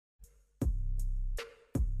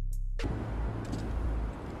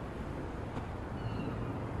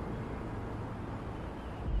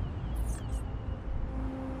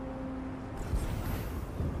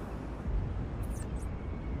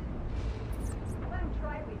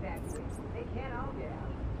They can't all get out.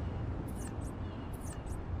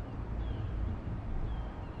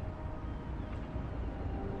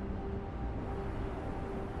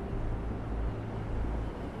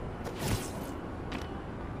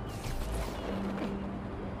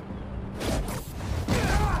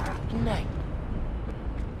 Good night.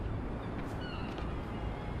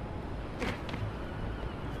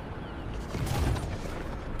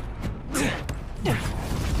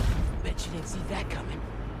 Bet you didn't see that coming.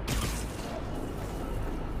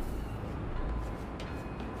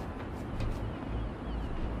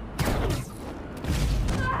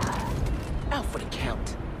 Out for the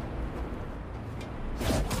count.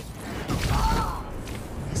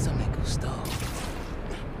 Eso me gustó.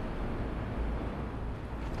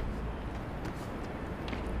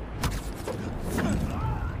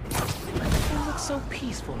 You look so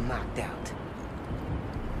peaceful knocked out.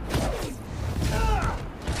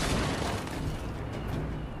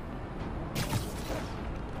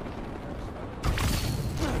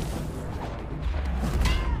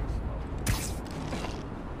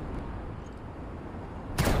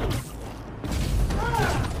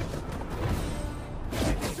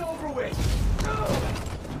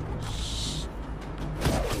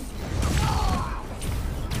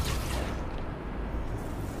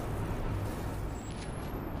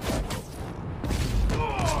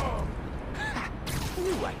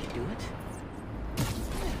 I could do it.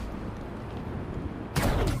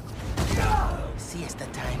 Siesta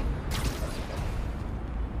time.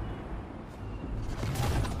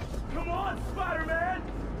 Come on, Spider-Man!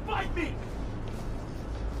 Fight me!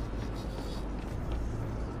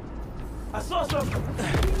 I saw something!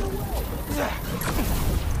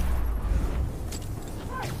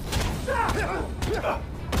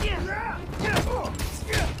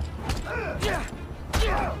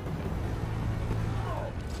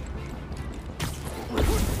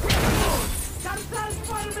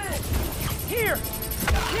 Spider-Man! Here!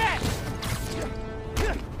 Catch!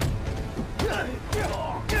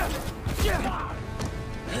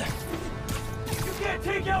 You can't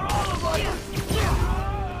take out all of us!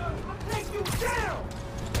 I'll take you down!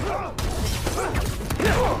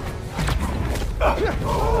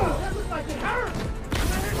 That looks like it hurt!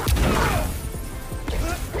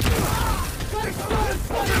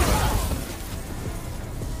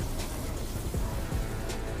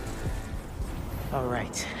 All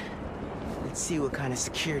right. Let's see what kind of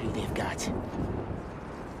security they've got.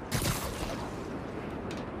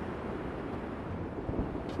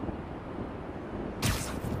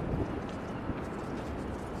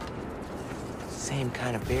 Same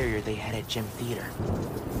kind of barrier they had at Gym Theater.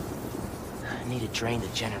 I need to drain the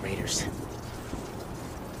generators.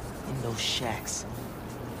 In those shacks,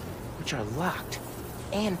 which are locked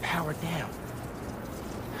and powered down.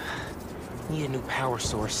 Need a new power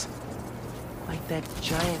source. Like that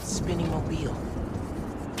giant spinning mobile.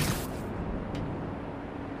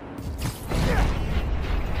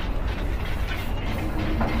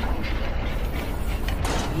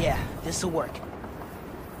 Yeah, this'll work.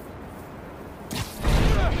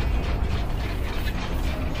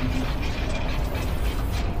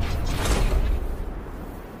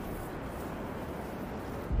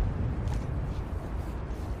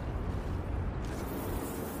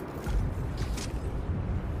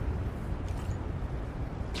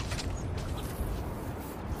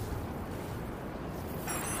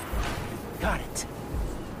 Got it.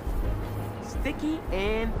 Sticky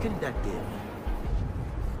and conductive.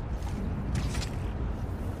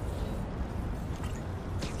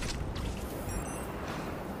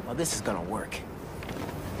 Well, this is gonna work.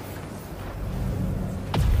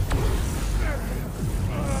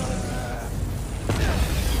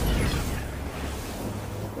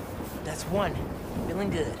 That's one. Feeling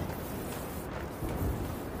good.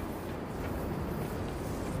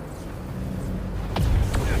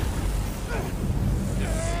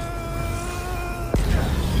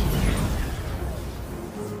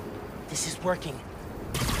 This is working.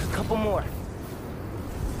 A couple more.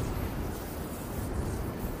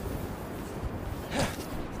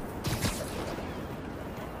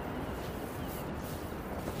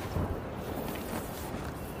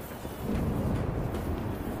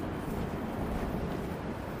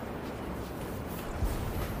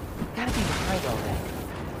 Gotta be behind all that.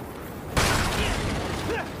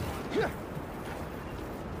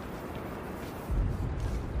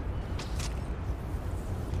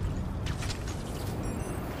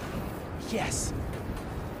 Yes.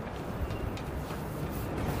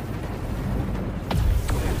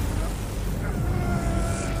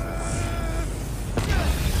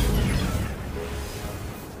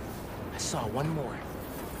 I saw one more.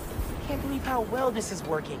 can't believe how well this is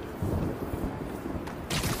working.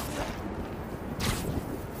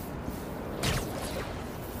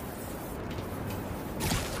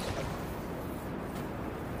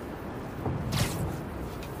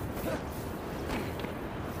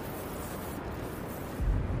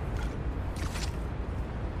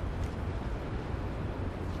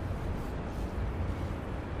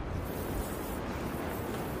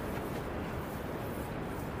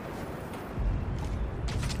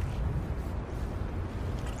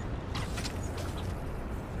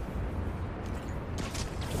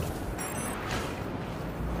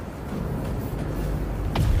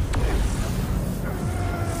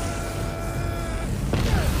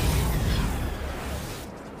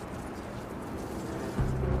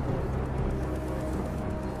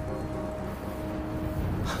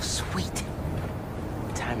 Sweet.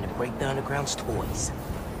 Time to break the Underground's toys.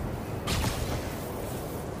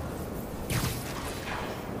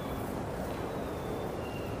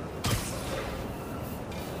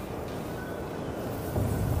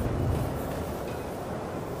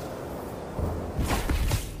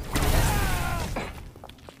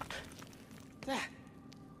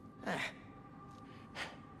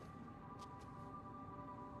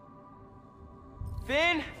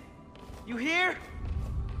 Phin? You here?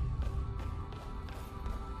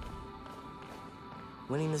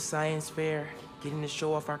 Winning the science fair, getting to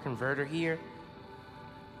show off our converter here.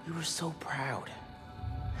 We were so proud.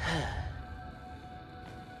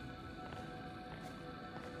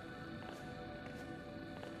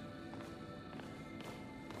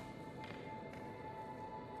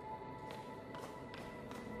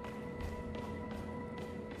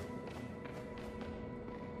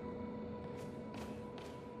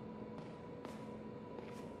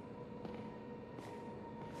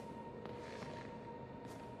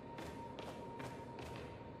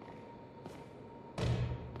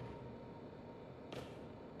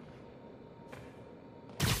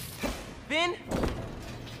 Phin?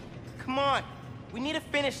 Come on. We need to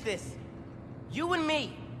finish this. You and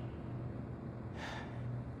me.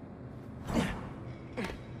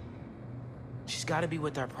 She's got to be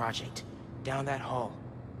with our project. Down that hall.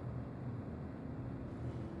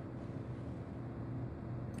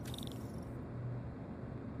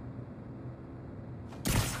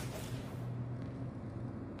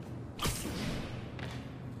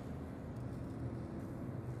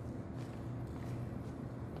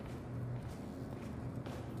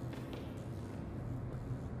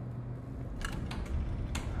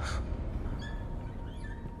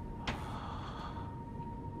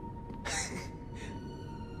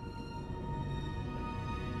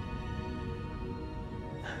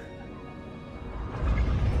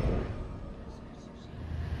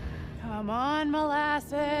 Come on,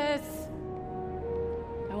 Molasses.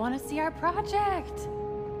 I want to see our project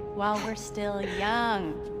while we're still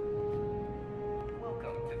young.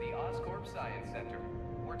 Welcome to the Oscorp Science Center,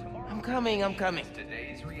 where tomorrow I'm coming. is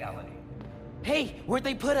today's reality. Hey, where'd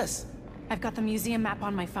they put us? I've got the museum map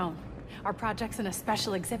on my phone. Our project's in a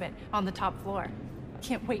special exhibit on the top floor.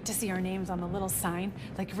 Can't wait to see our names on the little sign,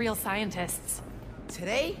 like real scientists.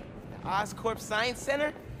 Today, the Oscorp Science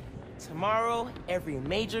Center. Tomorrow, every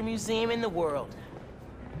major museum in the world.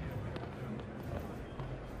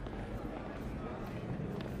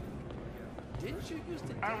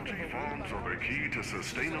 Algae farms are the key to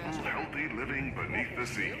sustainable, healthy living beneath the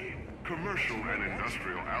sea. Commercial and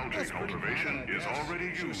industrial algae cultivation is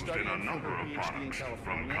already used in a number of products,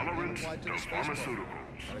 from colorants to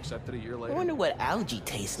pharmaceuticals. Accepted a year I later. wonder what algae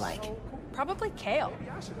tastes like. Probably kale.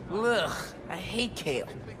 Ugh, I hate kale.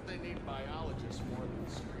 They need biologists more than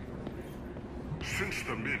screeners. Since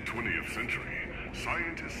the mid-20th century,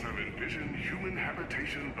 scientists have envisioned human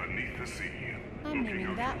habitation beneath the sea. I'm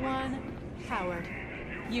naming that one Howard.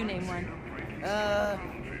 You name one.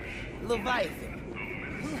 Leviathan.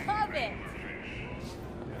 Love it!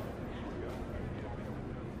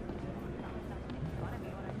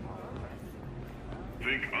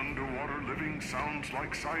 Think underwater living sounds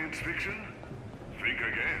like science fiction? Think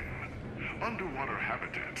again. Underwater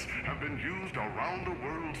habitats have been used around the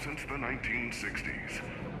world since the 1960s.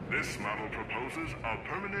 This model proposes a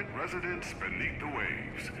permanent residence beneath the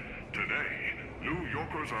waves. Today, New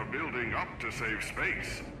Yorkers are building up to save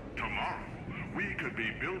space. Tomorrow, we could be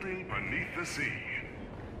building beneath the sea.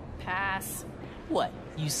 Pass. What,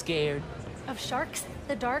 you scared? Of sharks,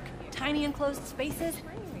 the dark, tiny enclosed spaces?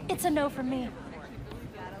 It's a no from me.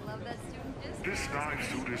 This dive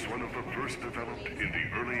suit is one of the first developed in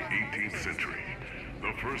the early 18th century.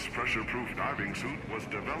 The first pressure-proof diving suit was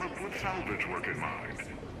developed with salvage work in mind.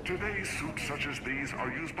 Today, suits such as these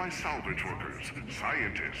are used by salvage workers,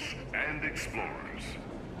 scientists, and explorers.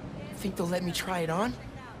 Think they'll let me try it on?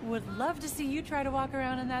 Would love to see you try to walk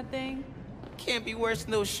around in that thing. Can't be worse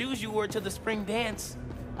than those shoes you wore to the spring dance.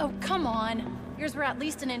 Oh, come on. Yours were at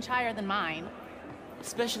least an inch higher than mine.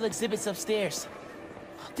 Special exhibits upstairs.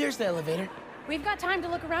 There's the elevator. We've got time to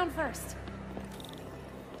look around first.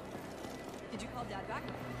 Did you call Dad back?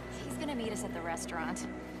 He's gonna meet us at the restaurant.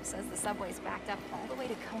 Says the subway's backed up all the way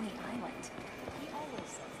to Coney Island. He always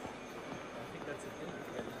says that. I think that's the thing.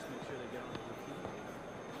 You gotta just make sure they get on the routine.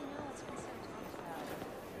 I know, it's been so talked about.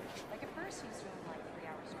 Like at first he was doing like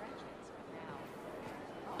 3-hour stretches, but now...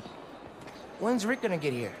 When's Rick gonna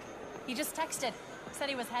get here? He just texted. Said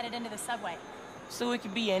he was headed into the subway. So it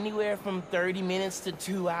could be anywhere from 30 minutes to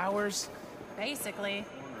 2 hours? Basically.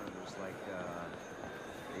 There's like,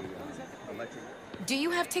 electric... Do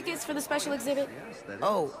you have tickets for the special exhibit?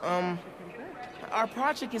 Oh, our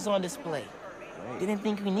project is on display. Didn't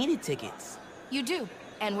think we needed tickets. You do,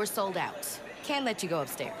 and we're sold out. Can't let you go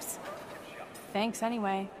upstairs. Thanks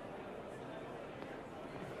anyway.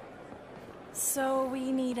 So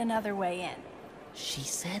we need another way in. She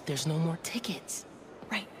said there's no more tickets.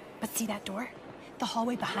 Right, but see that door? The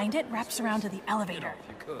hallway behind it wraps around to the elevator.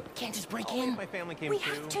 Can't just break in. My family came We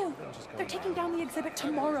have to. They're taking down the exhibit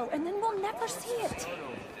tomorrow, and then we'll never see it.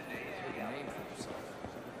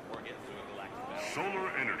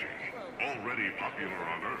 Solar energy, already popular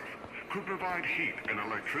on Earth, could provide heat and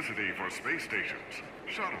electricity for space stations,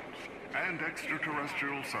 shuttles, and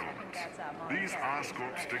extraterrestrial settlements. These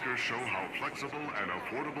Oscorp stickers show how flexible and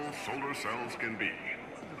affordable solar cells can be.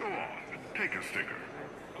 Go on, take a sticker.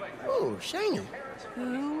 Ooh, shiny.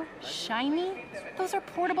 Ooh, shiny? Those are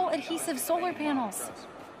portable adhesive solar panels.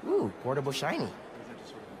 Ooh, portable shiny.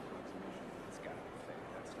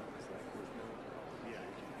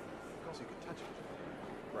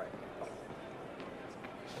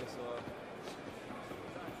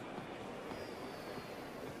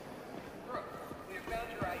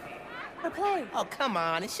 Okay. Oh, come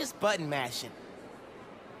on, it's just button mashing.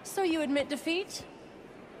 So you admit defeat?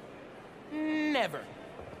 Never.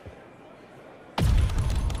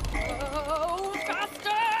 Oh, faster!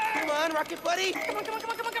 Come on, Rocket Buddy! Come on, come on, come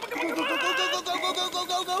on, come on, come on, come Go, on, go, come go, on! go, go, go, go, go,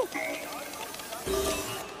 go, go!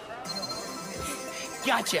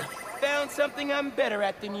 Gotcha! Found something I'm better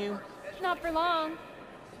at than you. Not for long.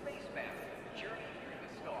 Spacebound, Journey Through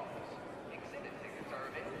the Stars. Exhibit tickets are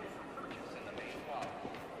available for purchase in the main lobby.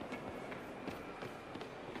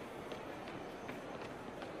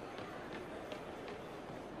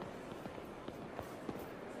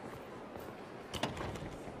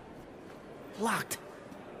 Locked.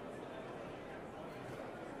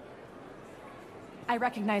 I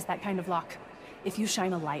recognize that kind of lock. If you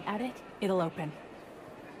shine a light at it, it'll open.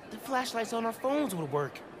 The flashlights on our phones would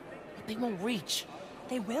work, but they won't reach.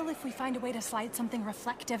 They will if we find a way to slide something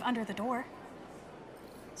reflective under the door.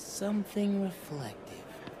 Something reflective.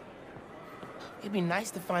 It'd be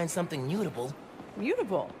nice to find something mutable.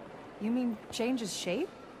 Mutable? You mean changes shape?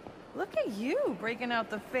 Look at you, breaking out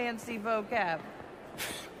the fancy vocab.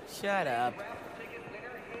 Shut up. Ticket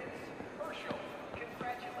winner is Herschel.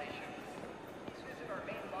 Congratulations. Please visit our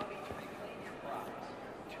main lobby to reclaim your prize.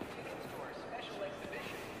 2 tickets to our special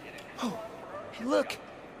exhibition in a Oh, hey, look.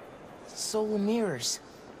 Solar mirrors.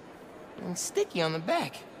 And sticky on the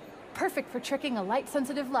back. Perfect for tricking a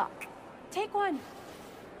light-sensitive lock. Take one.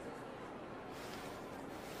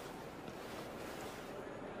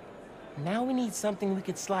 Now we need something we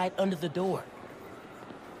could slide under the door.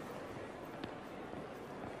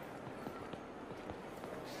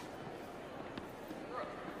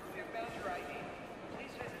 We have found your ID.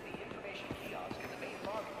 Please visit the information kiosk in the main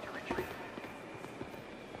lobby to retrieve.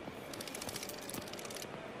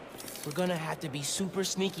 We're gonna have to be super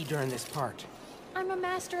sneaky during this part. I'm a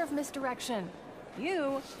master of misdirection.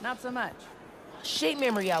 You, not so much. Shape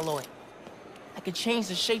memory alloy. I could change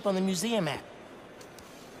the shape on the museum app.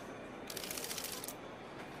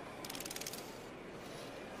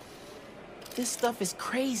 This stuff is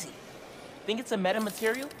crazy. Think it's a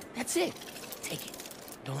metamaterial? That's it. Take it.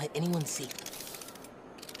 Don't let anyone see.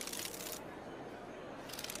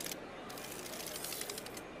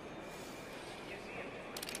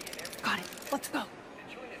 Got it. Let's go.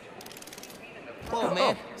 Whoa,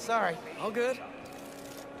 man. Sorry. All good?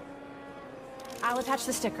 I'll attach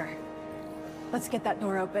the sticker. Let's get that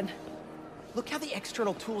door open. Look how the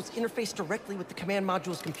external tools interface directly with the command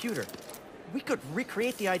module's computer. We could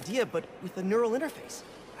recreate the idea, but with a neural interface.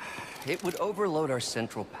 It would overload our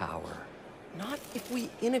central power. Not if we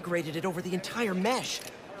integrated it over the entire mesh,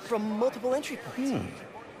 from multiple entry points.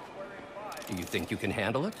 Do you think you can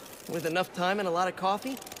handle it? With enough time and a lot of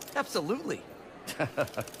coffee? Absolutely.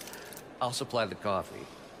 I'll supply the coffee.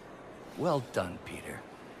 Well done, Peter.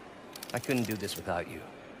 I couldn't do this without you.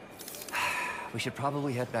 We should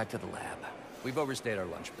probably head back to the lab. We've overstayed our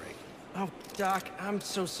lunch break. Oh, Doc, I'm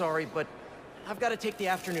so sorry, but I've got to take the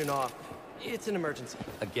afternoon off. It's an emergency.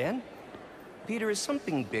 Again? Peter, is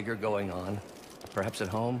something bigger going on? Perhaps at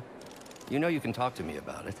home? You know you can talk to me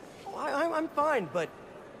about it. Oh, I'm fine, but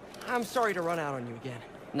I'm sorry to run out on you again.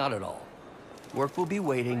 Not at all. Work will be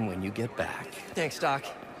waiting when you get back. Thanks, Doc.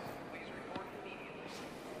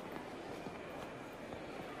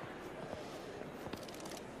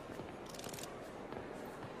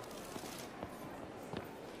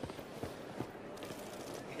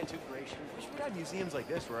 Integration. Wish we had museums like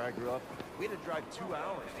this where I grew up. We had to drive 2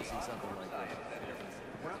 hours to see something like that.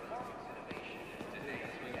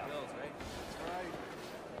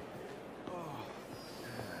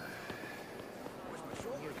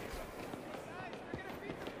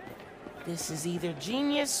 This is either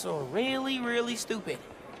genius or really, really stupid.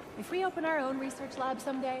 If we open our own research lab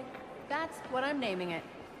someday, that's what I'm naming it.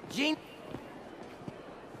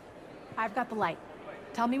 I've got the light.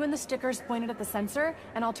 Tell me when the sticker's pointed at the sensor,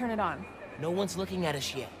 and I'll turn it on. No one's looking at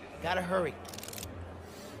us yet. Gotta hurry.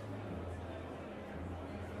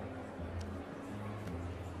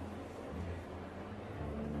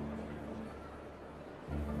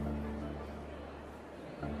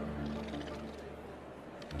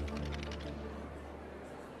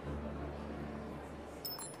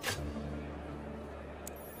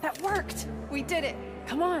 That worked! We did it!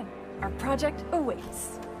 Come on, our project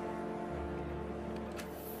awaits.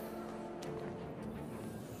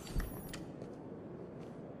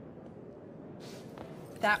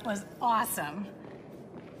 That was awesome.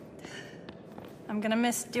 I'm gonna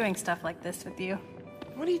miss doing stuff like this with you.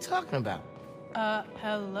 What are you talking about?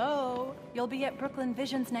 Hello? You'll be at Brooklyn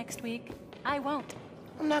Visions next week. I won't.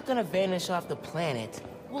 I'm not gonna vanish off the planet.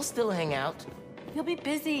 We'll still hang out. You'll be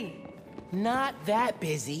busy. Not that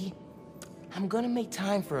busy. I'm gonna make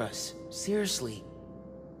time for us. Seriously.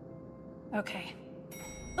 Okay.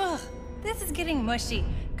 Ugh, this is getting mushy.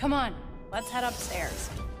 Come on, let's head upstairs.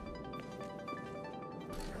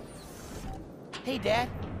 Hey, Dad.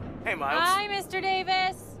 Hey, Miles. Hi, Mr.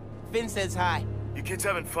 Davis. Phin says hi. You kids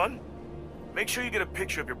having fun? Make sure you get a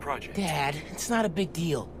picture of your project. Dad, it's not a big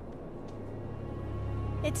deal.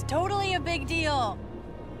 It's totally a big deal.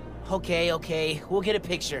 Okay. We'll get a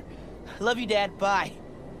picture. Love you, Dad. Bye.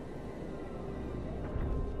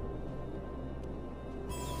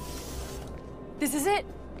 This is it.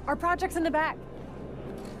 Our project's in the back.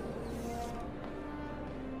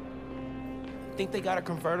 Think they got a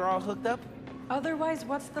converter all hooked up? Otherwise,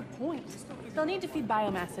 what's the point? They'll need to feed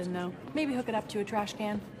biomass in, though. Maybe hook it up to a trash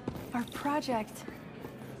can. Our project.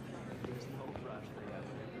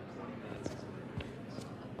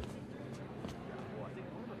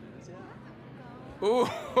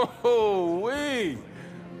 Oh, wait!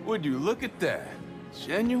 Would you look at that?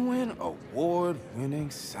 Genuine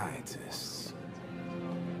award-winning scientists.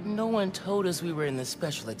 No one told us we were in the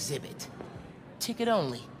special exhibit. Ticket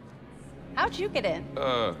only. How'd you get in?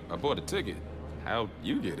 I bought a ticket. How'd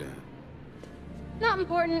you get in? Not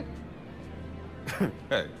important.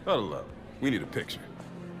 Hey, huddle up. We need a picture.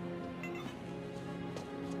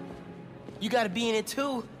 You gotta be in it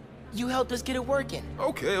too. You helped us get it working.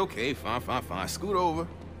 Okay, fine. Scoot over.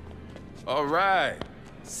 All right.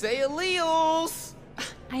 Say alleles!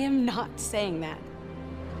 I am not saying that.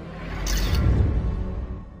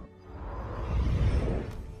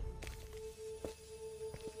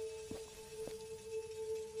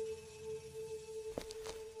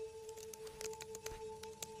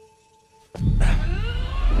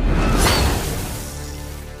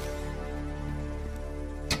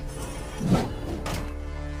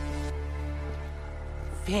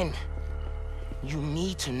 Phin, you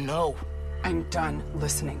need to know. I'm done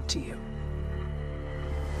listening to you.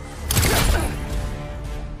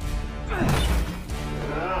 I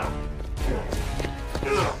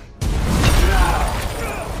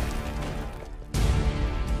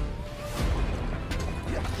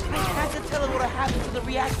had to tell her what happened to the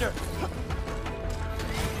reactor.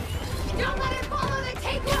 Don't let her follow the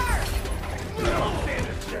tinkler!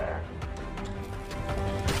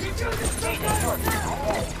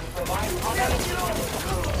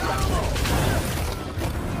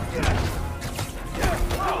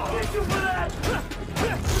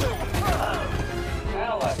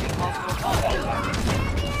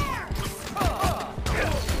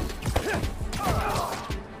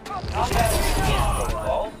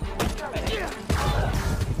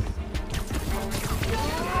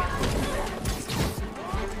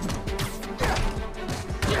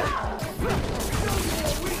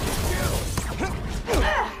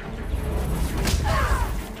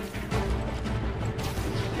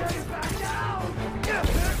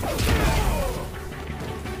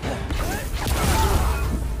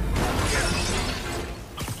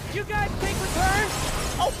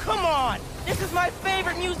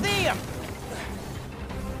 Museum!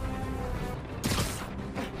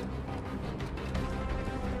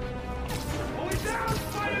 Pull it down,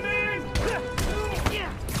 Spider-Man!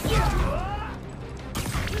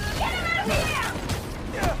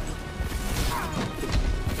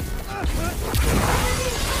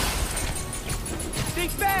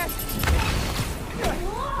 Think fast!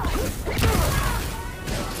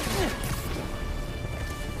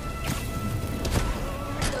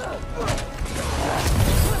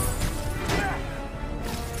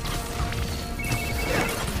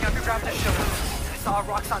 Grab this sugar. I saw a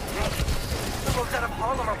rocks on tank. The roads out of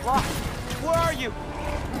Harlem are blocked. Where are you?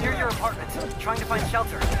 Near your apartment, trying to find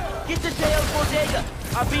shelter. Get to Dale's Bodega.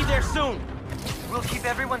 I'll be there soon. We'll keep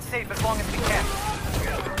everyone safe as long as we can.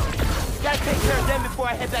 Gotta take care of them before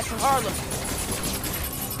I head back to Harlem.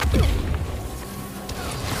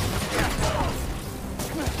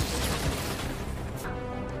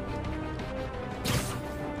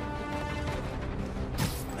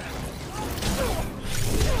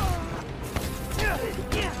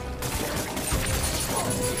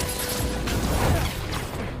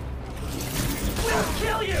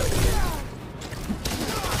 Kill you!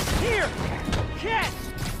 Here! Catch!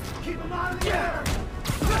 Keep him out of the air!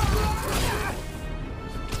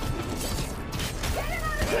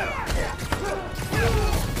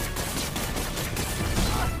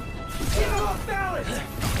 Keep him off balance!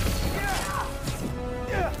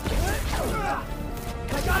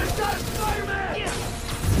 I got a shot at Spider-Man!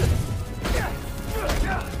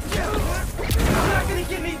 You're not gonna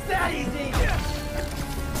get me that easy!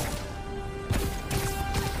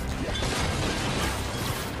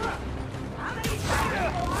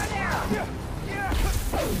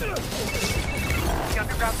 The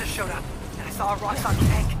underground just showed up, and I saw a rocks on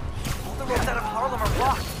tank. All the roads out of Harlem are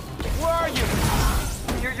blocked. Where are you?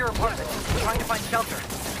 Near your apartment, trying to find shelter.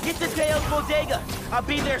 Get to Dale's Bodega. I'll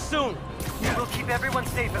be there soon. We'll keep everyone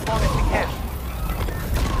safe as long as we can.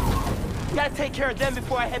 Gotta take care of them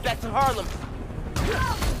before I head back to Harlem.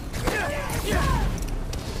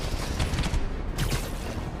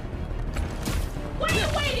 What are you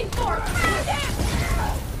waiting for? Grab him!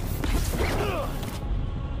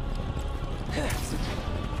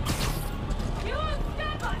 You won't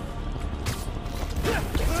stop us!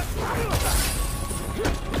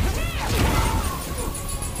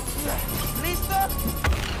 Lisa?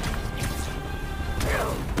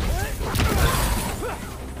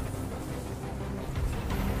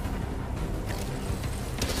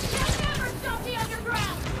 You'll never stop the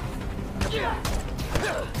underground!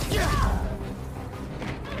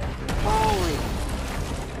 Holy!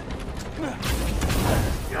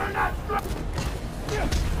 You're not strong!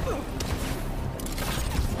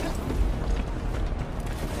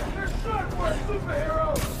 You're short for a superhero!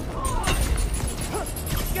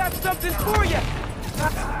 Got something for you!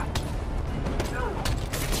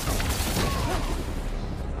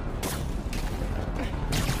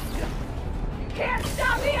 Can't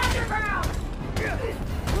stop the underground!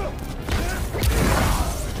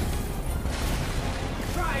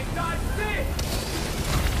 Try and dodge this!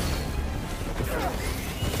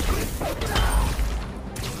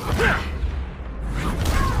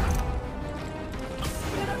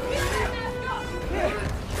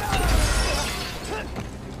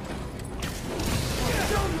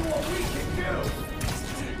 Show you what we can do!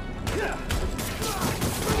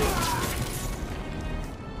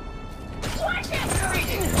 Watch it!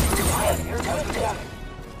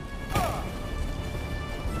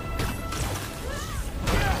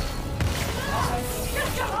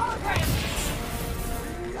 Just a hologram!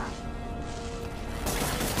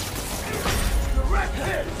 Direct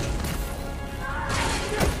hit!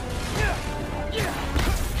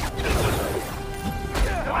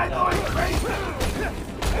 Am I going crazy?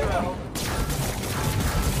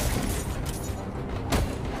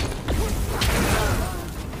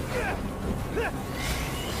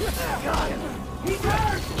 Got him! He's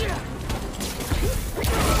hurt!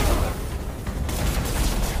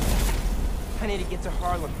 I need to get to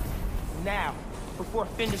Harlem. Now, before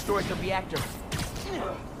Phin destroys the reactor.